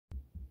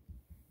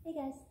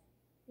Hey guys,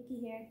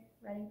 Nikki here,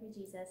 writing for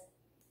Jesus.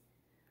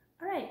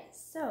 Alright,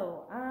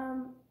 so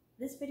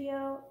this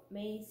video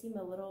may seem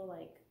a little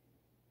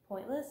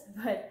pointless,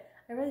 but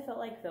I really felt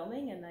like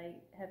filming and I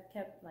have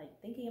kept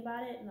thinking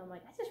about it and I'm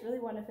like, I just really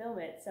want to film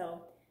it.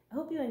 So I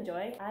hope you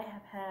enjoy. I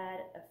have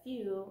had a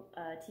few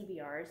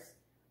TBRs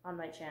on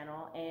my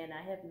channel and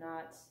I have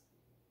not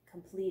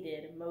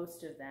completed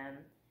most of them,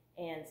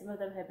 and some of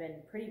them have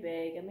been pretty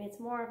big. I mean, it's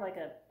more of like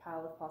a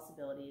pile of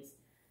possibilities.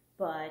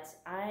 But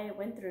I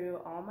went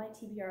through all my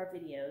TBR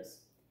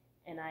videos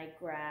and I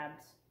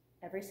grabbed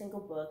every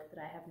single book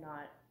that I have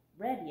not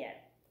read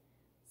yet.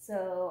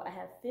 So I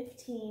have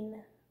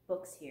 15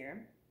 books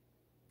here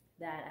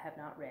that I have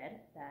not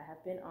read that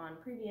have been on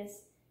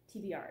previous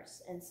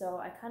TBRs. And so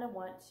I kind of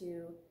want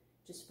to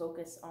just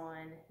focus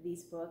on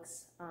these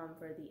books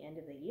for the end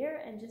of the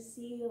year and just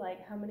see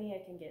how many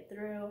I can get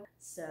through.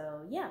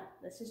 So yeah,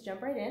 let's just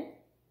jump right in.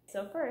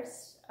 So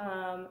first,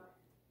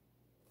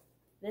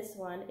 this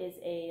one is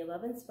a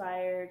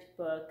love-inspired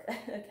book,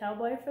 A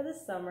Cowboy for the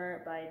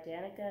Summer by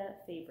Danica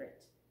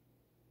Favorite.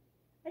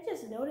 I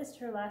just noticed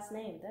her last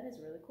name. That is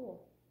really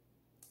cool.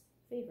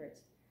 Favorite.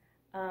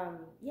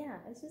 Yeah,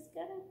 it's just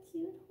got a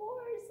cute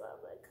horse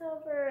on the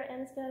cover,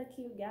 and it's got a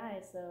cute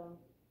guy, so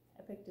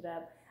I picked it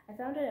up. I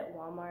found it at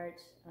Walmart,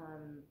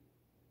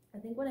 I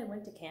think when I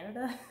went to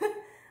Canada,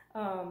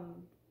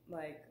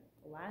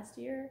 last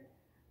year.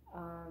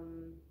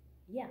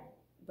 Yeah,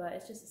 but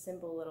it's just a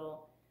simple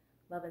little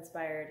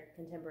love-inspired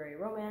contemporary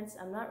romance.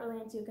 I'm not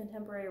really into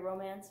contemporary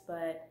romance,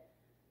 but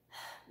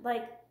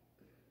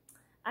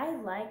I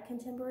like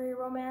contemporary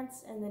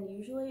romance, and then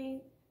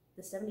usually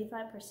the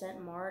 75%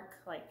 mark,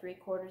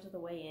 3/4 of the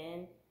way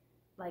in,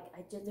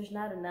 there's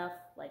not enough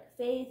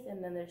faith,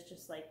 and then there's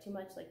just too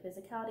much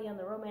physicality on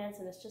the romance,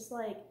 and it's just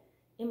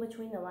in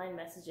between the line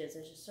messages.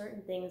 There's just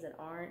certain things that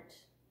aren't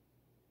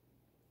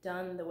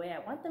done the way I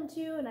want them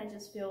to, and I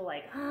just feel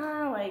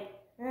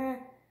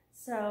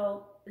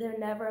So they're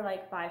never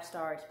 5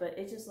 stars, but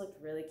it just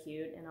looked really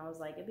cute, and I was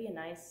like, it'd be a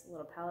nice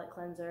little palette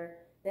cleanser.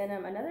 Then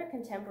another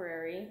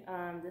contemporary,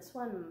 this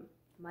one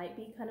might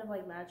be kind of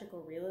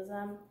magical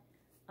realism.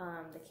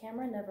 The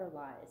Camera Never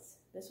Lies.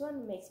 This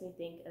one makes me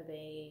think of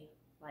a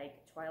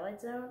Twilight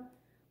Zone.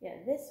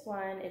 Yeah, this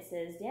one, it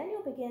says,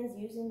 Daniel begins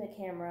using the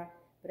camera,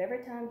 but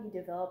every time he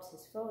develops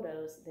his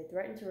photos, they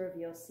threaten to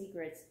reveal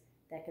secrets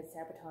that could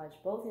sabotage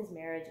both his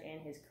marriage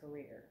and his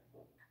career.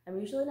 I'm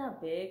usually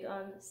not big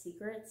on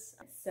secrets,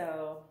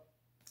 so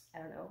I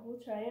don't know, we'll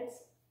try it.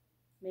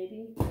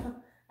 Maybe.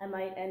 I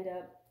might end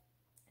up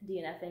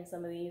DNFing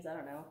some of these, I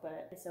don't know,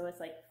 but so it's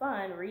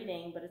fun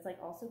reading, but it's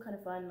also kind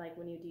of fun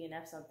when you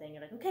DNF something,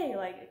 you're like, okay,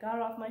 it got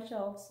it off my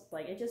shelves,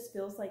 it just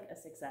feels like a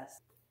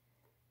success.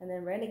 And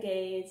then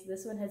Renegades,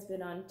 this one has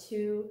been on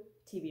 2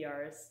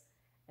 TBRs,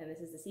 and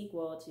this is the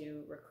sequel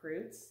to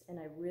Recruits, and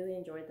I really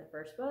enjoyed the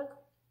first book.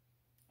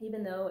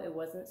 Even though it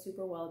wasn't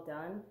super well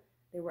done,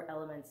 there were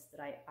elements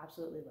that I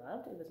absolutely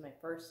loved. It was my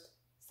first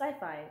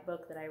sci-fi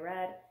book that I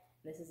read,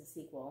 and this is a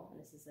sequel,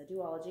 and this is a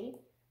duology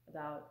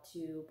about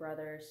 2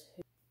 brothers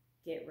who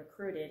get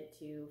recruited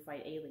to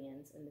fight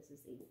aliens, and this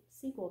is the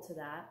sequel to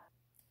that.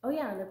 Oh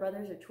yeah, and the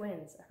brothers are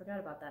twins. I forgot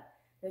about that.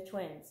 They're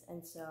twins,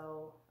 and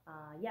so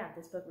yeah,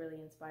 this book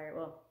really inspired,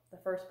 well, the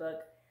first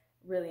book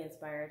really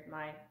inspired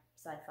my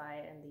sci-fi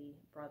and the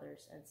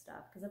brothers and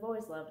stuff, because I've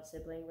always loved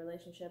sibling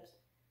relationships.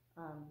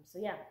 So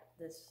yeah,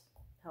 this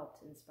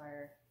helped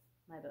inspire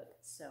my book.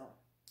 So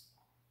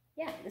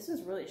yeah, this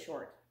was really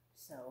short.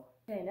 So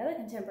okay, another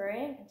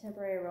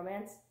contemporary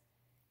romance,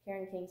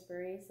 Karen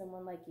Kingsbury,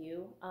 Someone Like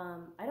You.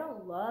 I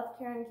don't love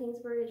Karen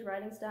Kingsbury's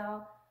writing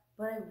style,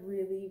 but I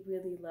really,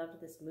 really loved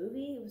this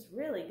movie. It was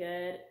really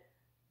good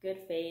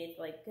faith,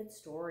 good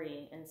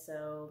story, and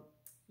so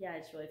yeah, I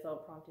just really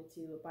felt prompted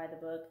to buy the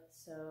book.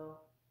 So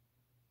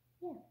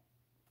yeah.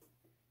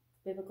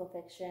 Biblical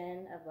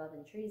fiction of love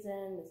and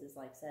treason. This is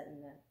set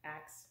in the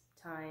Acts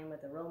time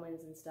with the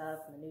Romans and stuff,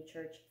 and the new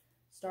church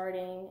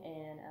starting,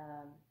 and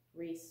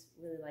Reese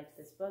really liked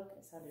this book.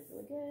 It sounded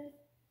really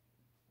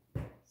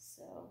good.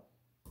 So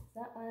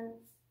that one.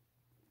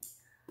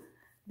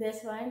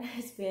 This one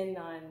has been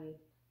on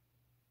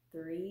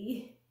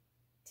 3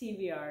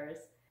 TBRs.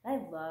 I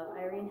love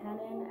Irene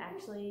Hannon.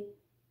 Actually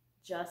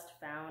just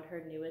found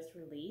her newest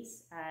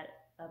release at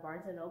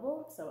Barnes &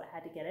 Noble, so I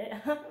had to get it.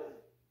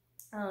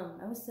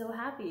 I was so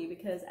happy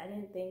because I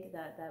didn't think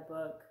that that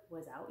book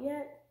was out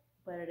yet,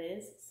 but it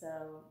is,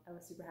 so I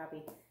was super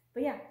happy.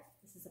 But yeah,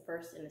 this is the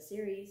first in a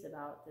series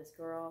about this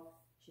girl.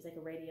 She's a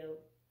radio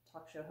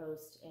talk show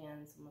host,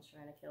 and someone's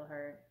trying to kill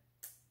her.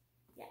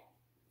 Yeah.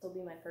 This will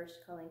be my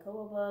first Colleen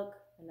Coble book,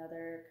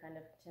 another kind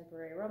of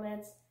contemporary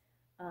romance.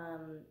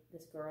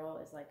 This girl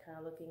is kind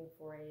of looking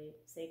for a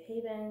safe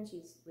haven.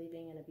 She's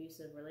leaving an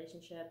abusive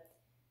relationship,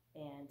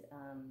 and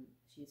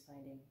she's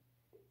finding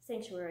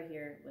sanctuary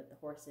here with the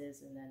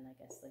horses, and then I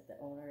guess the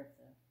owner of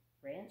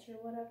the ranch or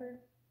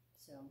whatever.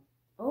 So,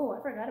 oh,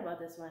 I forgot about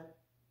this one.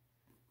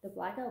 The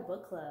Blackout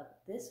Book Club.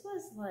 This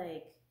was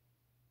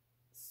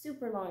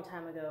super long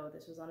time ago.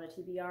 This was on a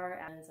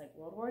TBR, and it's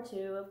World War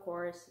II, of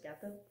course. You got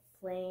the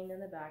plane in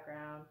the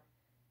background.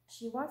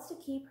 she wants to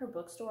keep her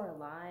bookstore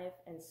alive,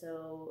 and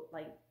so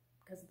like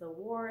because of the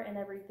war and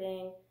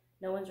everything,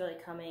 no one's really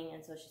coming,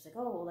 and so she's like,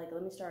 oh, well, like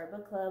let me start a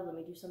book club, let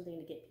me do something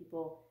to get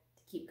people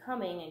to keep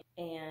coming,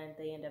 and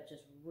they end up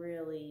just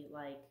really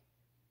like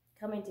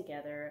coming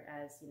together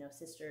as, you know,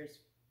 sisters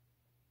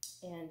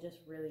and just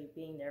really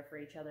being there for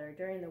each other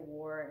during the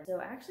war. So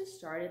I actually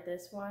started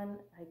this one,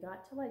 I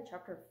got to like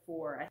chapter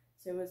 4,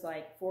 so it was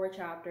like 4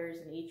 chapters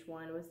and each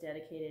one was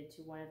dedicated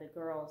to one of the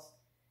girls,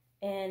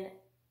 and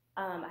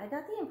I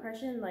got the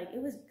impression like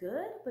it was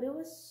good, but it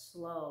was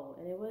slow,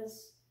 and it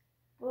was,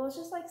 well, it was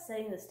just like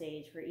setting the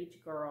stage for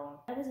each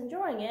girl. I was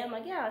enjoying it. I'm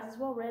like, yeah, this is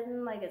well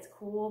written, like it's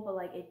cool, but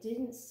like it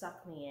didn't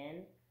suck me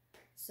in.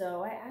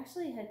 So I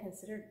actually had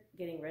considered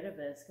getting rid of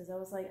this because I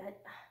was like,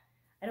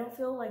 I don't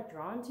feel like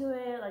drawn to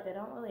it. Like I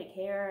don't really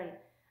care. And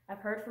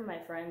I've heard from my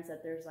friends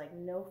that there's like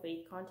no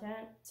faith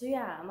content. So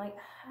yeah, I'm like,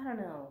 I don't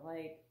know.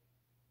 Like,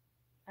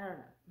 I don't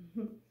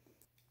know.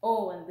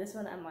 Oh, and this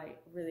one I'm like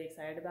really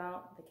excited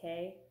about, the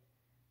K.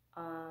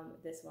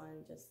 This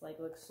one just like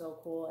looks so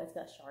cool. It's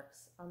got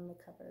sharks on the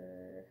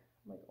cover.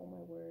 I'm like, oh my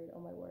word, oh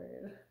my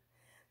word.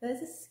 That is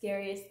the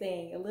scariest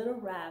thing. A little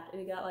raft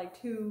and it got like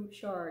 2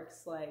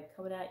 sharks like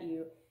coming at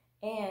you,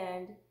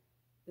 and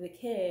the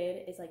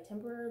kid is like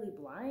temporarily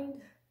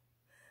blind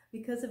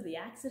because of the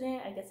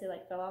accident. I guess they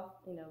like fell off,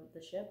 you know,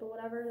 the ship or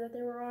whatever that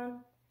they were on.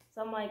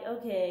 So I'm like,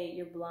 okay,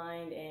 you're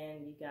blind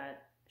and you got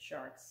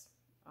sharks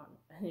on,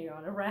 and you're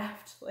on a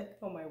raft. Like,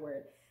 oh my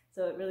word.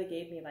 So it really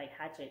gave me like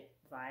Hatchet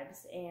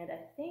vibes, and I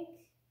think,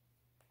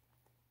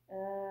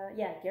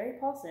 yeah, Gary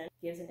Paulson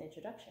gives an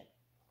introduction.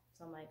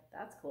 So I'm like,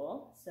 that's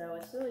cool. So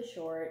it's really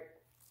short,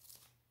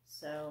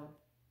 so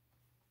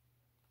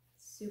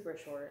super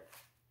short.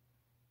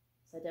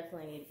 So I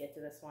definitely need to get to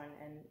this one,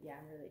 and yeah,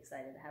 I'm really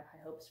excited. I have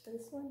high hopes for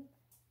this one.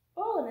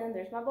 Oh, and then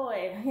there's my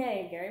boy,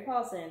 hey, Gary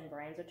Paulson,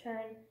 Brian's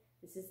Return.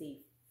 This is the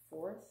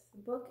 4th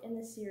book in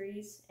the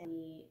series, and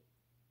the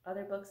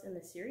other books in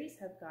the series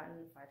have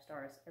gotten 5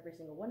 stars, every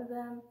single one of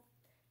them.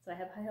 So I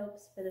have high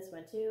hopes for this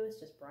one too. It's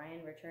just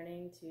Brian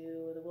returning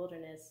to the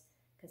wilderness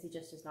because he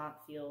just does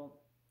not feel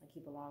like he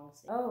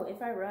belongs. Oh,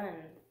 If I Run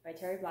by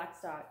Terry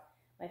Blackstock.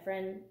 My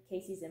friend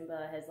Casey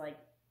Zimba has like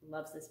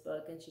loves this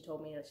book, and she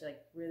told me that she like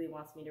really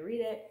wants me to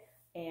read it,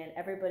 and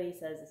everybody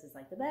says this is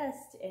like the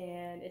best,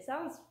 and it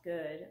sounds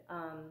good.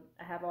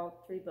 I have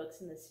all 3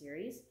 books in the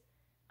series.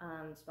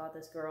 It's about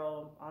this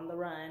girl on the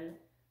run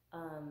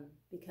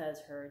because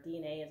her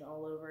DNA is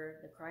all over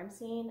the crime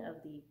scene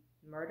of the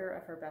murder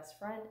of her best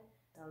friend.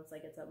 Sounds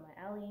like it's up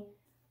my alley.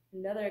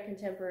 Another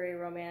contemporary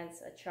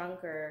romance, a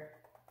chunker.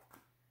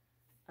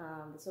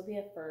 This will be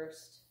a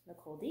first,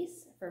 Nicole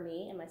Deese, for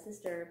me, and my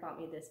sister bought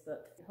me this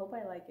book. I hope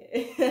I like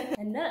it.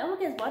 And then, oh my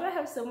goodness, why do I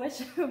have so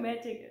much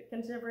romantic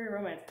contemporary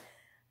romance?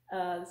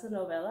 This is a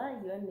novella,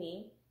 You and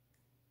Me,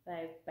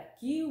 by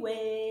Becky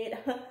Wade.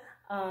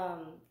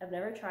 I've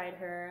never tried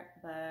her,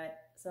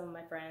 but some of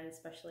my friends,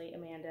 especially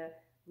Amanda,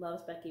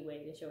 loves Becky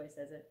Wade, and she always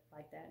says it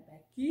like that,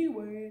 Becky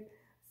Wade.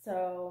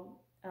 So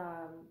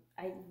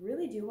I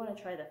really do want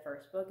to try the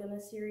first book in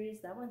the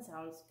series. That one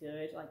sounds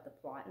good, like the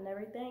plot and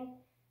everything.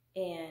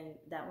 And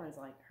that one's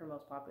like her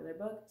most popular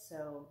book.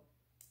 So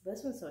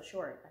this one's so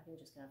short, I think I'm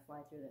just gonna fly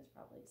through this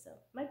probably. So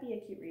might be a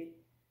cute read,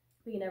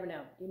 but you never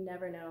know. You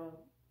never know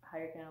how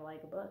you're gonna like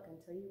a book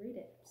until you read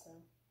it. So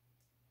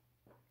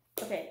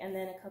okay, and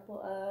then a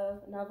couple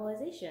of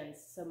novelizations.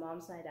 So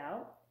Mom's Night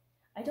Out.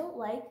 I don't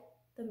like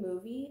the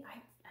movie.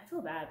 I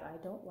feel bad, but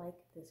I don't like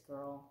this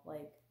girl.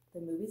 Like the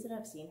movies that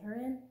I've seen her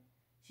in,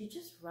 she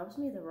just rubs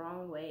me the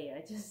wrong way. I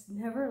just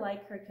never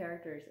like her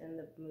characters in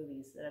the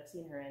movies that I've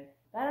seen her in.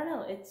 But I don't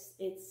know,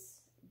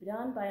 it's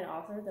done by an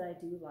author that I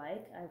do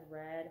like. I've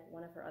read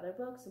one of her other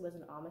books. It was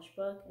an Amish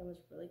book and it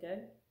was really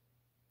good.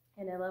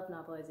 And I love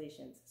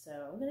novelizations, so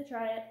I'm gonna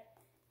try it.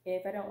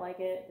 If I don't like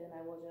it, then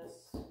I will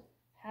just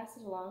pass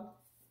it along.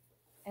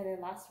 And then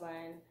last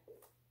one,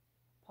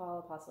 Paul,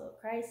 Apostle of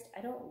Christ.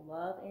 I don't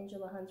love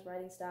Angela Hunt's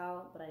writing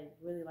style, but I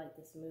really like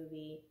this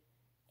movie.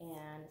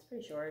 And it's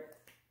pretty short,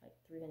 like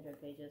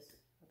 300 pages,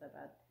 not that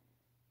bad.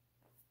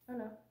 Oh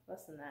no,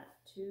 less than that,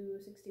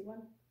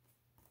 261.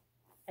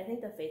 I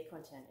think the faith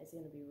content is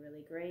going to be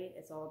really great.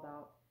 It's all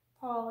about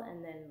Paul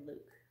and then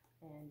Luke,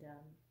 and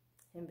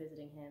him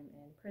visiting him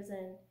in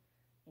prison,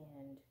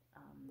 and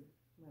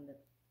when the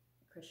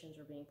Christians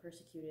were being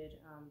persecuted,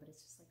 but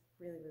it's just like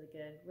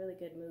really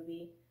good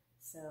movie.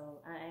 So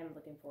I am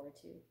looking forward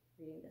to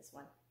reading this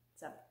one.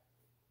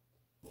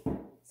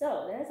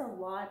 So there's a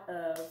lot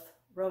of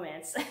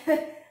romance.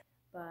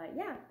 But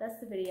yeah, that's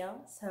the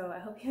video. So I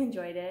hope you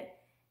enjoyed it,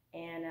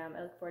 and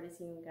I look forward to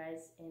seeing you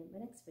guys in my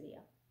next video.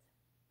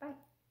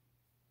 Bye.